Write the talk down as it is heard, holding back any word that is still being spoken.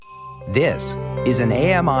This is an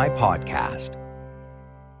AMI podcast.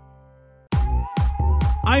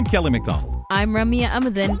 I'm Kelly McDonald. I'm Ramya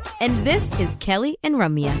Amadin, and this is Kelly and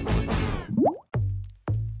Ramya.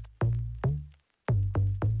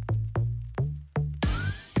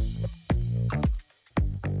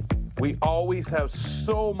 We always have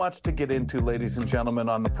so much to get into, ladies and gentlemen,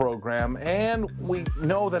 on the program, and we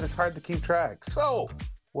know that it's hard to keep track. So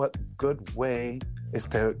what good way is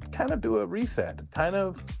to kind of do a reset, kind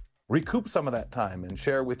of recoup some of that time and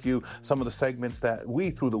share with you some of the segments that we,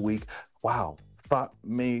 through the week, thought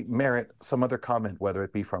may merit some other comment, whether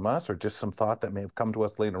it be from us or just some thought that may have come to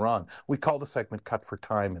us later on. We call the segment Cut for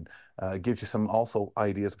Time, and gives you some also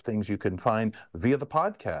ideas of things you can find via the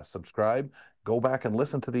podcast. Subscribe, go back and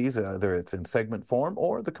listen to these, whether it's in segment form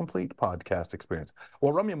or the complete podcast experience.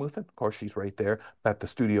 Well, Ramya Muthan, of course, she's right there at the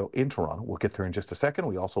studio in Toronto. We'll get there in just a second.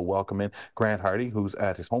 We also welcome in Grant Hardy, who's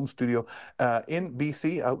at his home studio in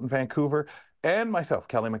BC, out in Vancouver, and myself,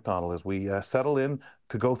 Kelly McDonald, as we settle in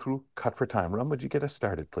to go through Cut for Time. Ram, would you get us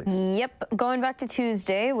started, please? Yep. Going back to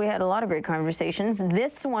Tuesday, we had a lot of great conversations.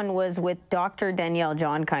 This one was with Dr. Danielle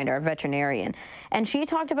Johnkind, our veterinarian. And she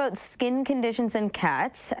talked about skin conditions in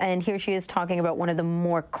cats. And here she is talking about one of the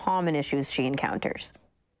more common issues she encounters.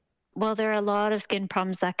 Well, there are a lot of skin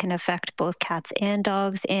problems that can affect both cats and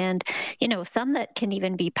dogs, and, some that can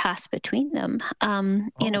even be passed between them.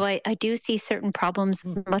 I do see certain problems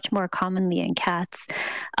much more commonly in cats.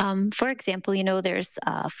 For example, there's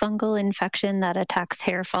a fungal infection that attacks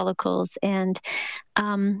hair follicles, and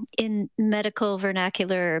in medical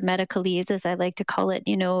vernacular, or medicalese, as I like to call it,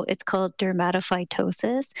 it's called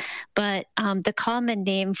dermatophytosis. But the common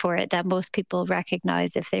name for it that most people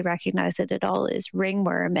recognize, if they recognize it at all, is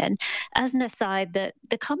ringworm. And as an aside,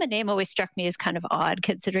 the common name always struck me as kind of odd,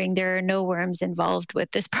 considering there are no worms involved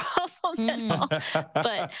with this problem at all.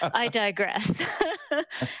 But I digress.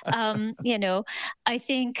 I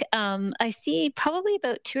think I see probably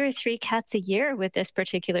about 2 or 3 cats a year with this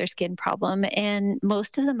particular skin problem, and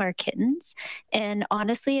most of them are kittens. And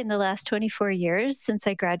honestly, in the last 24 years since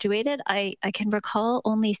I graduated, I can recall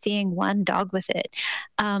only seeing 1 dog with it.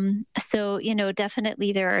 So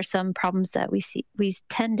definitely there are some problems that we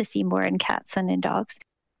tend to see more in cats than in dogs.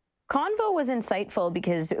 Convo was insightful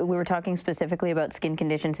because we were talking specifically about skin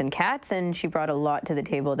conditions in cats, and she brought a lot to the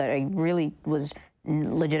table that I really was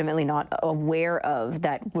legitimately not aware of,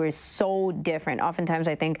 that were so different. Oftentimes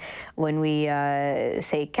I think when we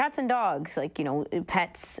say cats and dogs,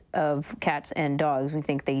 pets of cats and dogs, we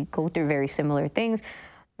think they go through very similar things.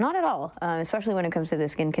 Not at all, especially when it comes to the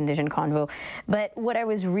skin condition convo. But what I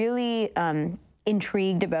was really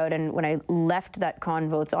intrigued about, and when I left that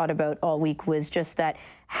convo thought about all week, was just that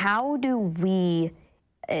how do we,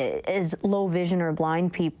 as low vision or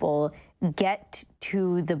blind people, get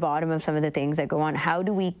to the bottom of some of the things that go on? How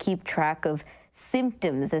do we keep track of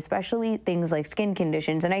symptoms, especially things like skin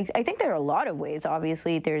conditions? And I think there are a lot of ways.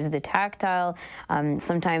 Obviously, there's the tactile.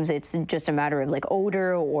 Sometimes it's just a matter of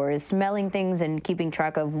odor or smelling things and keeping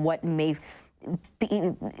track of what may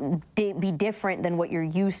be different than what you're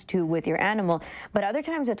used to with your animal. But other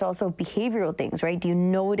times it's also behavioral things, right? Do you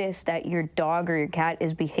notice that your dog or your cat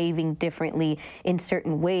is behaving differently in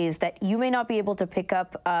certain ways that you may not be able to pick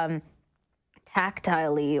up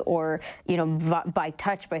tactilely, or by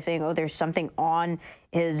touch, by saying, oh, there's something on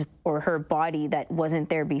his or her body that wasn't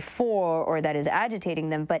there before, or that is agitating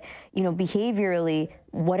them. But behaviorally,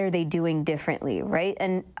 what are they doing differently, right?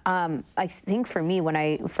 And I think for me, when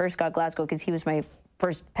I first got Glasgow, because he was my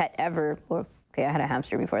first pet ever, or okay, I had a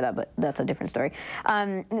hamster before that, but that's a different story.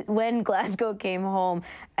 When Glasgow came home,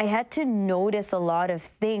 I had to notice a lot of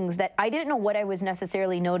things that I didn't know what I was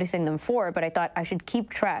necessarily noticing them for, but I thought I should keep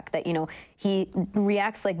track that, he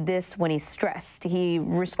reacts like this when he's stressed. He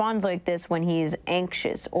responds like this when he's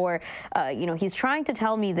anxious, or, he's trying to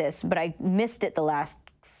tell me this, but I missed it the last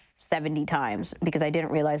 70 times because I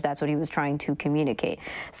didn't realize that's what he was trying to communicate.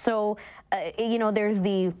 So, there's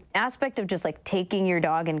the aspect of just taking your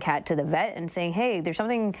dog and cat to the vet and saying, hey, there's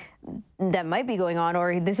something that might be going on,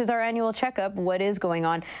 or this is our annual checkup, what is going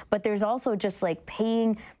on? But there's also just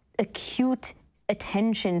paying acute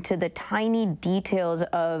attention to the tiny details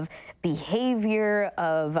of behavior,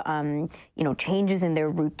 of, changes in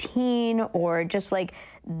their routine, or just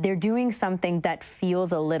they're doing something that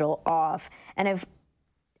feels a little off. And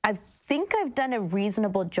I think I've done a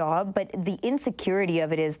reasonable job, but the insecurity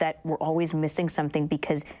of it is that we're always missing something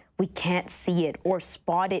because we can't see it or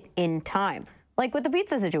spot it in time. Like with the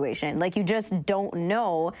pizza situation, you just don't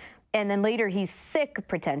know. And then later he's sick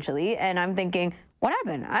potentially. And I'm thinking, what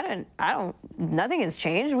happened? Nothing has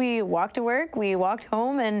changed. We walked to work, we walked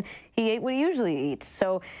home, and he ate what he usually eats.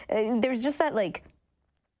 So there's just that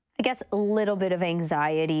I guess a little bit of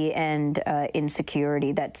anxiety and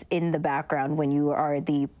insecurity that's in the background when you are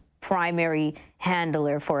the primary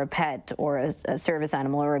handler for a pet or a service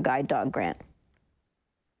animal or a guide dog, Grant?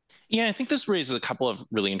 Yeah, I think this raises a couple of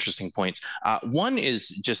really interesting points. One is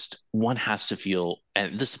just one has to feel,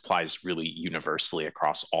 and this applies really universally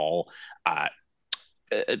across all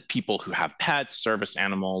people who have pets, service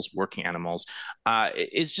animals, working animals,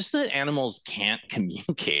 is just that animals can't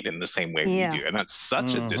communicate in the same way we do. And that's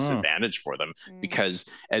such a disadvantage for them because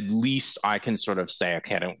at least I can sort of say,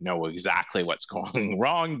 okay, I don't know exactly what's going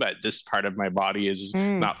wrong, but this part of my body is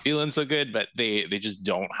not feeling so good, but they just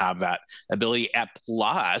don't have that ability. At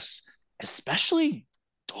plus, especially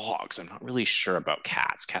dogs, I'm not really sure about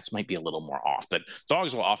cats. Cats might be a little more off, but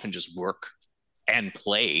dogs will often just work and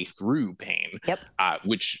play through pain,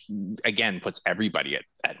 which again puts everybody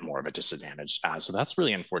at more of a disadvantage. So that's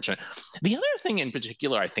really unfortunate. The other thing in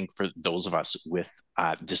particular, I think, for those of us with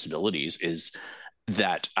disabilities is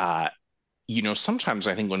that, sometimes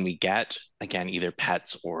I think when we get, again, either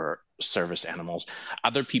pets or service animals,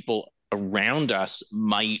 other people around us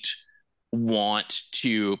might want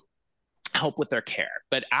to help with their care.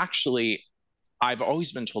 But actually, I've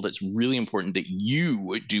always been told it's really important that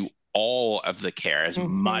you do all of the care as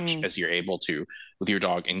much as you're able to with your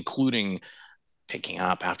dog, including picking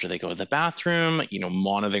up after they go to the bathroom,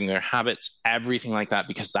 monitoring their habits, everything like that,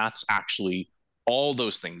 because that's actually all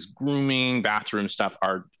those things, grooming, bathroom stuff,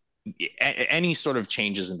 are any sort of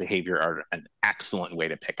changes in behavior are an excellent way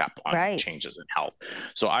to pick up on changes in health.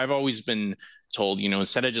 So I've always been told,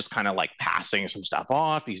 instead of just kind of like passing some stuff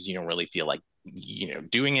off because you don't really feel like,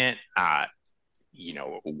 doing it,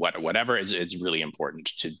 whatever, it's really important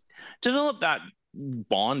to develop that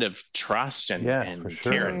bond of trust and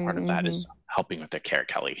care. And part of that is helping with their care,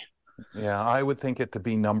 Kelly. Yeah, I would think it to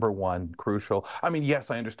be number one, crucial. I mean,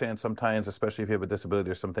 yes, I understand sometimes, especially if you have a disability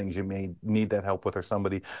or some things you may need that help with or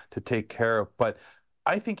somebody to take care of. But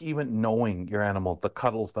I think even knowing your animal, the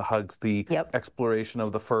cuddles, the hugs, the exploration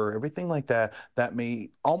of the fur, everything like that, that may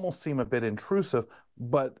almost seem a bit intrusive,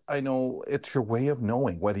 but I know it's your way of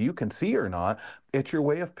knowing, whether you can see or not, it's your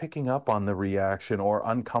way of picking up on the reaction or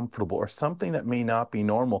uncomfortable or something that may not be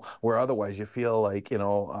normal, where otherwise you feel like,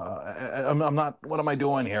 I'm not, what am I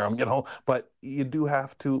doing here? But you do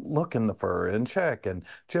have to look in the fur and check and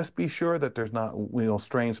just be sure that there's not,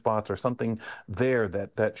 strange spots or something there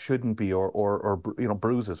that shouldn't be, or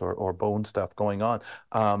bruises or bone stuff going on.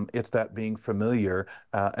 It's that being familiar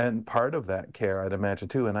and part of that care, I'd imagine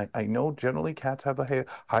too. And I know generally cats have a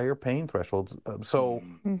higher pain thresholds. So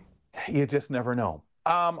you just never know.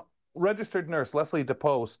 Registered nurse Leslie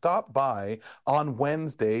DePoe stopped by on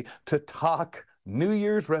Wednesday to talk New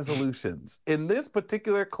Year's resolutions. In this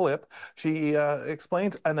particular clip, she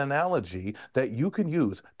explains an analogy that you can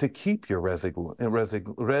use to keep your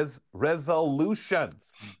resolutions.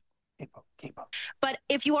 Keep up. But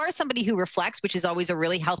if you are somebody who reflects, which is always a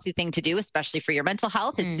really healthy thing to do, especially for your mental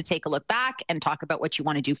health, is to take a look back and talk about what you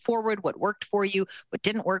want to do forward, what worked for you, what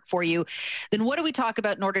didn't work for you, then what do we talk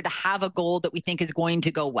about in order to have a goal that we think is going to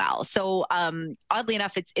go well? So oddly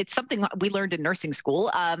enough, it's something we learned in nursing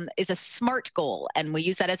school, is a SMART goal. And we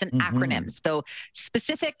use that as an acronym. So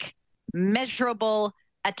specific, measurable,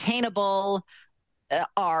 attainable,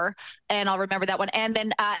 R, and I'll remember that one. And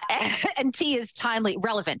then and T is timely.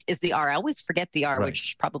 Relevant is the R. I always forget the R,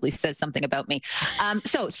 which probably says something about me.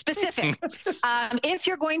 So specific. If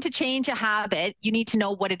you're going to change a habit, you need to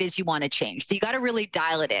know what it is you want to change. So you got to really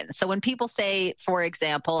dial it in. So when people say, for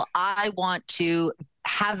example, I want to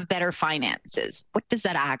have better finances, what does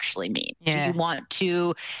that actually mean? Do you want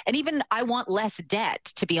to, and even I want less debt,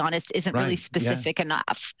 to be honest, isn't really specific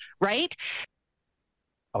enough, right?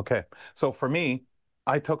 Okay. So for me,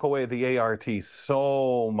 I took away the ART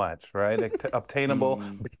so much, right? Obtainable,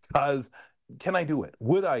 because can I do it?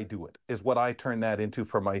 Would I do it? Is what I turn that into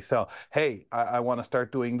for myself. Hey, I want to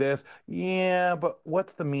start doing this. Yeah, but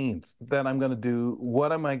what's the means that I'm going to do?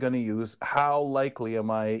 What am I going to use? How likely am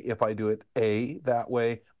I if I do it? A, that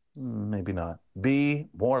way, maybe not. B,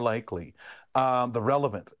 more likely. The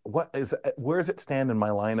relevance. Where does it stand in my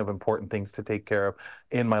line of important things to take care of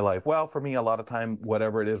in my life? Well, for me, a lot of time,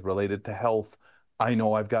 whatever it is related to health, I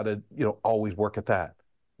know I've got to, always work at that.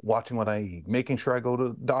 Watching what I eat, making sure I go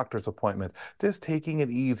to doctor's appointments, just taking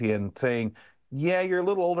it easy and saying, yeah, you're a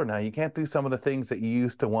little older now. You can't do some of the things that you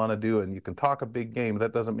used to want to do, and you can talk a big game.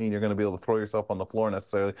 That doesn't mean you're going to be able to throw yourself on the floor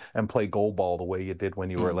necessarily and play goal ball the way you did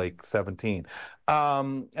when you were like 17.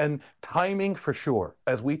 And timing for sure.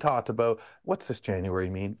 As we talked about, what's this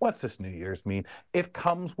January mean? What's this New Year's mean? It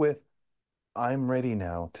comes with, I'm ready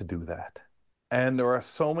now to do that. And there are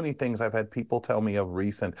so many things I've had people tell me of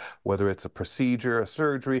recent, whether it's a procedure, a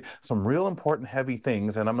surgery, some real important heavy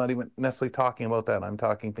things. And I'm not even necessarily talking about that. I'm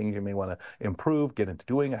talking things you may want to improve, get into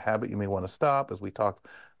doing, a habit you may want to stop, as we talked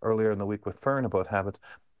earlier in the week with Fern about habits.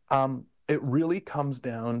 It really comes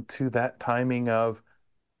down to that timing of,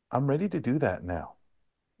 I'm ready to do that now.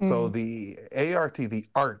 So the ART, the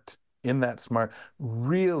art in that SMART,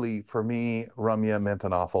 really, for me, Ramya, meant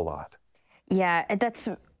an awful lot. Yeah, that's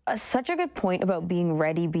such a good point about being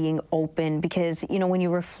ready, being open, because, you know, when you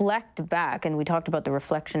reflect back, and we talked about the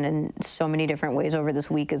reflection in so many different ways over this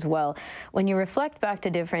week as well, when you reflect back to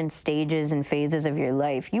different stages and phases of your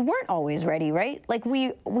life, you weren't always ready, right? Like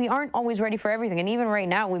we aren't always ready for everything. And even right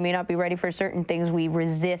now, we may not be ready for certain things we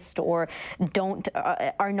resist or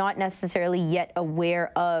are not necessarily yet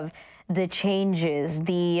aware of the changes,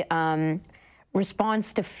 the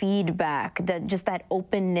response to feedback, that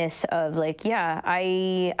openness of like, yeah,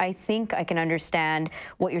 I think I can understand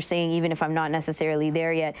what you're saying, even if I'm not necessarily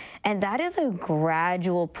there yet. And that is a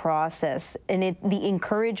gradual process. And the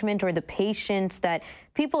encouragement or the patience that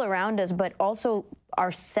people around us, but also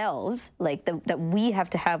ourselves, like that we have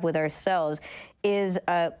to have with ourselves, is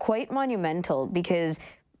quite monumental, because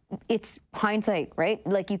it's hindsight, right?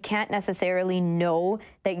 Like, you can't necessarily know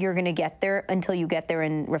that you're going to get there until you get there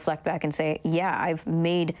and reflect back and say, yeah, I've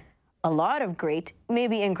made a lot of great,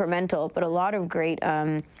 maybe incremental, but a lot of great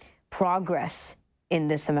progress in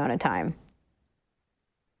this amount of time.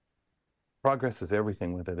 Progress is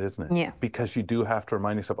everything with it, isn't it? Yeah. Because you do have to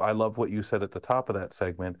remind yourself, I love what you said at the top of that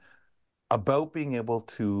segment, about being able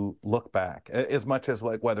to look back, as much as,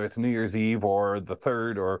 like, whether it's New Year's Eve or the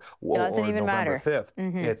 3rd or November 5th,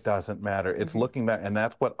 it doesn't matter. It's looking back, and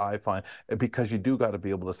that's what I find, because you do got to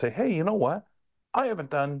be able to say, hey, you know what? I haven't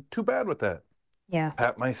done too bad with that. Yeah.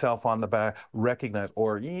 Pat myself on the back, recognize,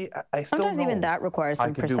 or I still Sometimes know even that requires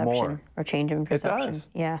some perception or change in perception. It does.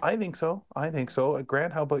 Yeah. I think so.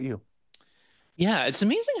 Grant, how about you? Yeah, it's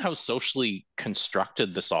amazing how socially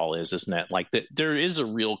constructed this all is, isn't it? Like, there is a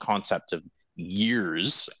real concept of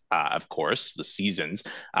years, of course, the seasons,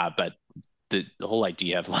 but the whole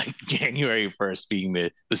idea of, like, January 1st being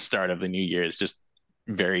the start of the new year is just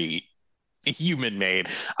very human-made.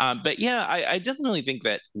 But yeah, I definitely think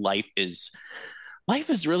that life is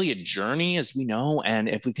really a journey, as we know, and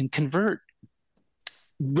if we can convert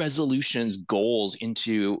resolutions, goals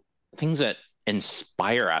into things that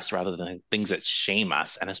inspire us rather than things that shame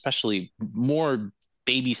us, and especially more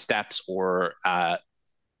baby steps or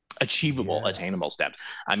achievable, attainable steps.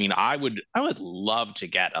 I mean, I would love to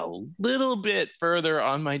get a little bit further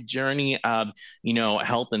on my journey of,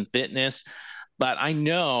 health and fitness, but I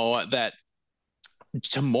know that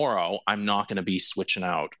tomorrow I'm not going to be switching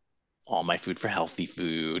out all my food for healthy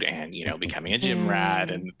food and, becoming a gym rat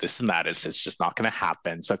and this and that. It's just not going to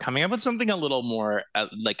happen. So coming up with something a little more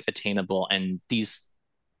attainable, and these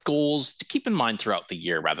goals to keep in mind throughout the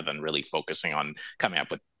year, rather than really focusing on coming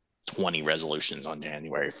up with 20 resolutions on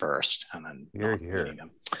January 1st and then meeting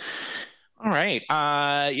them. All right.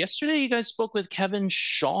 Yesterday you guys spoke with Kevin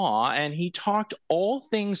Shaw, and he talked all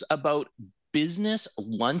things about business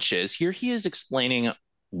lunches. Here he is explaining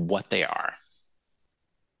what they are.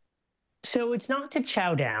 So it's not to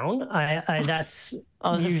chow down. That's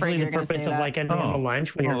I was usually the you're gonna purpose say of that. like a normal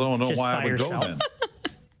lunch when you're just by yourself.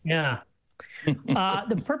 Yeah.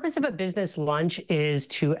 The purpose of a business lunch is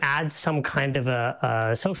to add some kind of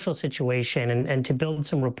a social situation and to build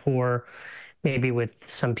some rapport, maybe with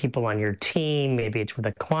some people on your team. Maybe it's with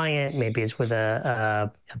a client. Maybe it's with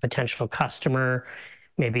a potential customer.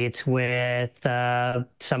 Maybe it's with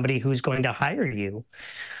somebody who's going to hire you.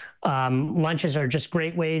 Lunches are just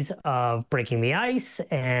great ways of breaking the ice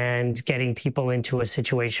and getting people into a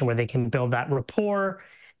situation where they can build that rapport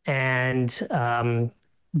and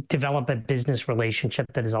develop a business relationship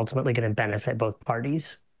that is ultimately going to benefit both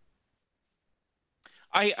parties.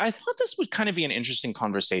 I thought this would kind of be an interesting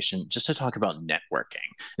conversation just to talk about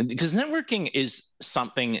networking, because networking is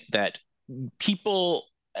something that people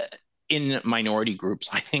in minority groups,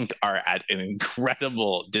 I think, are at an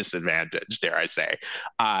incredible disadvantage, dare I say.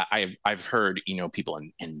 I've heard, people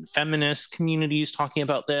in feminist communities talking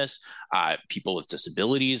about this. People with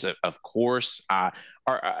disabilities, of course, are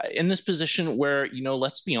in this position where,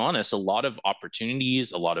 let's be honest, a lot of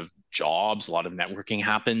opportunities, a lot of jobs, a lot of networking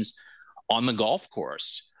happens on the golf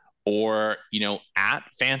course or, at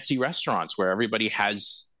fancy restaurants where everybody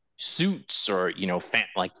has suits or,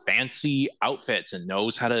 fancy outfits and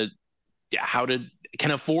knows how to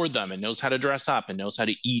can afford them and knows how to dress up and knows how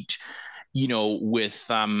to eat, with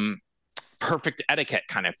perfect etiquette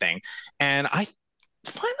kind of thing. And I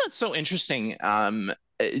find that so interesting.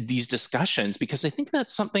 these discussions, because I think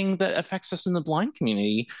that's something that affects us in the blind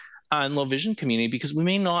community and low vision community, because we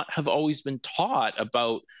may not have always been taught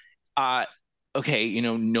about, okay, you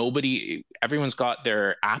know, everyone's got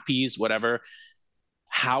their appies, whatever.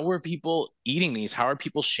 How are people eating these? How are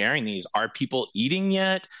people sharing these? Are people eating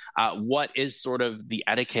yet? What is sort of the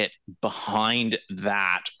etiquette behind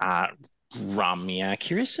that? Ramya,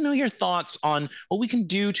 curious to know your thoughts on what we can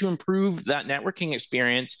do to improve that networking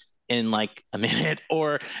experience in like a minute,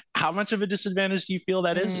 or how much of a disadvantage do you feel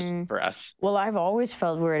that is for us? Well, I've always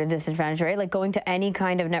felt we're at a disadvantage, right? Like going to any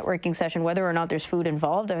kind of networking session, whether or not there's food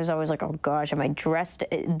involved, I was always like, oh gosh, am I dressed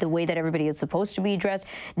the way that everybody is supposed to be dressed?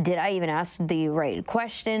 Did I even ask the right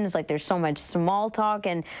questions? Like there's so much small talk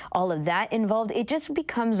and all of that involved. It just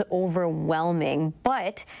becomes overwhelming.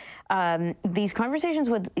 But these conversations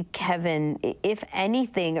with Kevin, if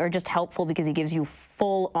anything, are just helpful because he gives you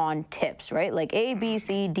full-on tips, right? Like A, B,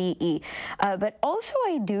 C, D, E. But also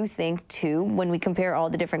I do think, too, when we compare all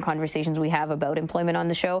the different conversations we have about employment on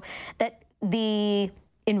the show, that the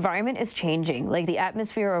environment is changing. Like the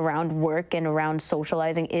atmosphere around work and around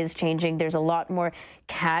socializing is changing. There's a lot more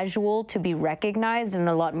casual to be recognized and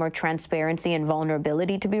a lot more transparency and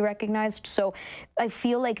vulnerability to be recognized. So I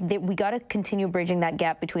feel like that we got to continue bridging that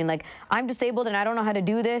gap between like, I'm disabled and I don't know how to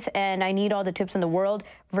do this and I need all the tips in the world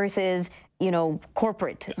versus, you know,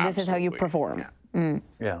 corporate. Absolutely. This is how you perform.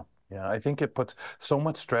 Yeah. I think it puts so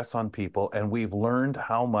much stress on people, and we've learned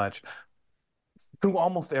how much through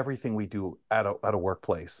almost everything we do at a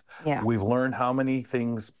workplace. Yeah. We've learned how many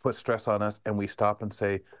things put stress on us, and we stop and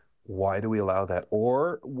say, why do we allow that?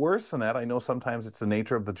 Or worse than that, I know sometimes it's the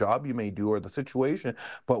nature of the job you may do or the situation,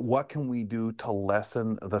 but what can we do to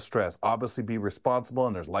lessen the stress? Obviously be responsible,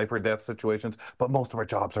 and there's life or death situations, but most of our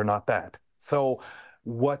jobs are not that. So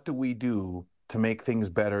what do we do to make things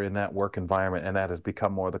better in that work environment? And that has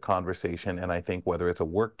become more the conversation. And I think whether it's a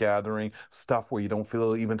work gathering, stuff where you don't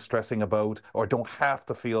feel even stressing about or don't have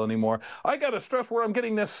to feel anymore, I got to stress where I'm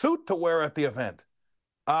getting this suit to wear at the event.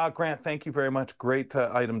 Grant, thank you very much. Great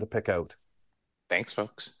item to pick out. Thanks,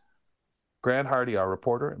 folks. Grant Hardy, our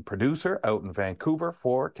reporter and producer out in Vancouver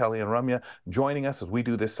for Kelly and Ramya, joining us as we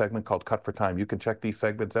do this segment called Cut for Time. You can check these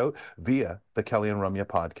segments out via the Kelly and Ramya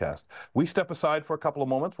podcast. We step aside for a couple of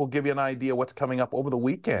moments. We'll give you an idea what's coming up over the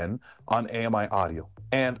weekend on AMI Audio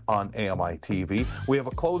and on AMI TV. We have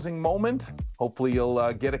a closing moment. Hopefully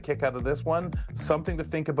you'll get a kick out of this one. Something to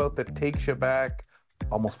think about that takes you back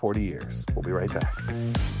almost 40 years. We'll be right back.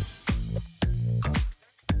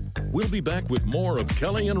 We'll be back with more of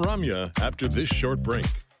Kelly and Ramya after this short break.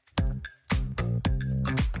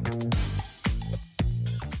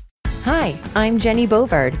 Hi, I'm Jenny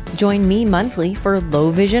Bovard. Join me monthly for Low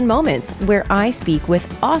Vision Moments, where I speak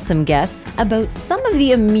with awesome guests about some of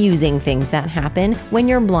the amusing things that happen when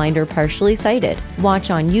you're blind or partially sighted. Watch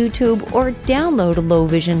on YouTube or download Low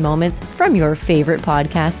Vision Moments from your favorite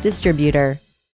podcast distributor.